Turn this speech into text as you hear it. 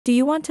Do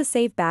you want to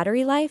save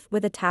battery life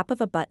with a tap of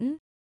a button?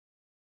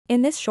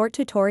 In this short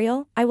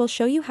tutorial, I will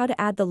show you how to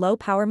add the low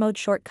power mode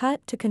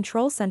shortcut to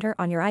Control Center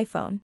on your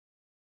iPhone.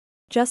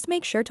 Just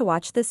make sure to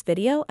watch this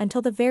video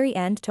until the very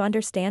end to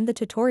understand the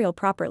tutorial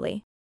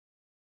properly.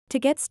 To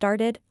get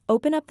started,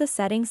 open up the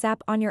Settings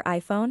app on your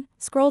iPhone,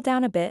 scroll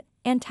down a bit,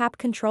 and tap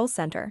Control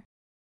Center.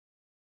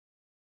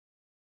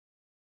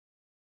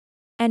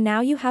 And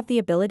now you have the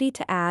ability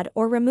to add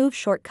or remove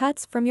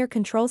shortcuts from your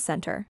Control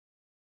Center.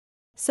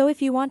 So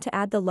if you want to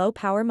add the low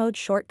power mode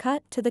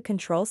shortcut to the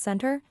Control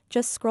Center,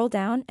 just scroll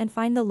down and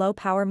find the low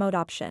power mode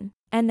option,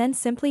 and then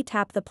simply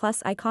tap the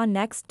plus icon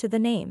next to the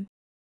name.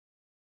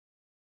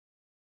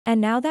 And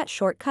now that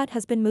shortcut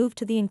has been moved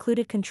to the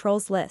included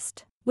controls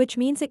list, which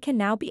means it can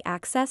now be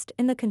accessed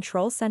in the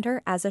Control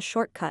Center as a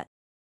shortcut.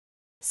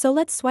 So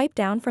let's swipe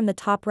down from the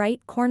top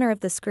right corner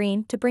of the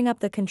screen to bring up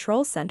the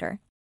Control Center.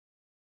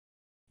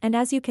 And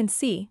as you can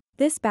see,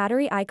 this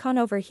battery icon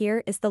over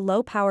here is the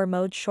low power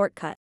mode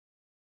shortcut.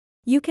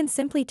 You can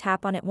simply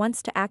tap on it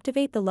once to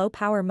activate the low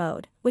power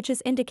mode, which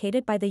is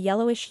indicated by the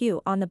yellowish hue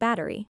on the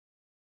battery.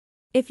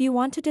 If you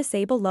want to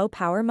disable low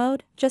power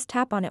mode, just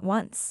tap on it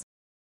once.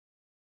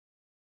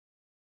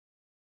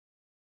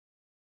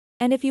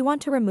 And if you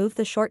want to remove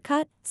the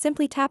shortcut,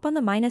 simply tap on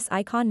the minus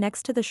icon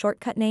next to the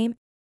shortcut name,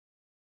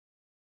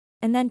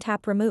 and then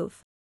tap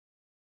remove.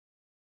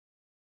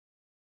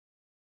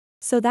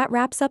 So that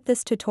wraps up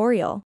this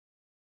tutorial.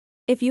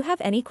 If you have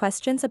any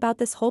questions about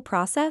this whole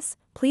process,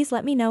 please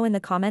let me know in the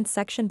comments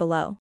section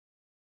below.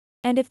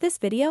 And if this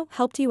video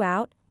helped you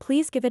out,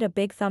 please give it a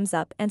big thumbs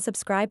up and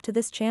subscribe to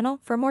this channel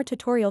for more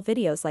tutorial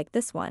videos like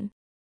this one.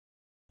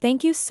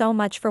 Thank you so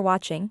much for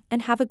watching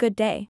and have a good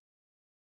day.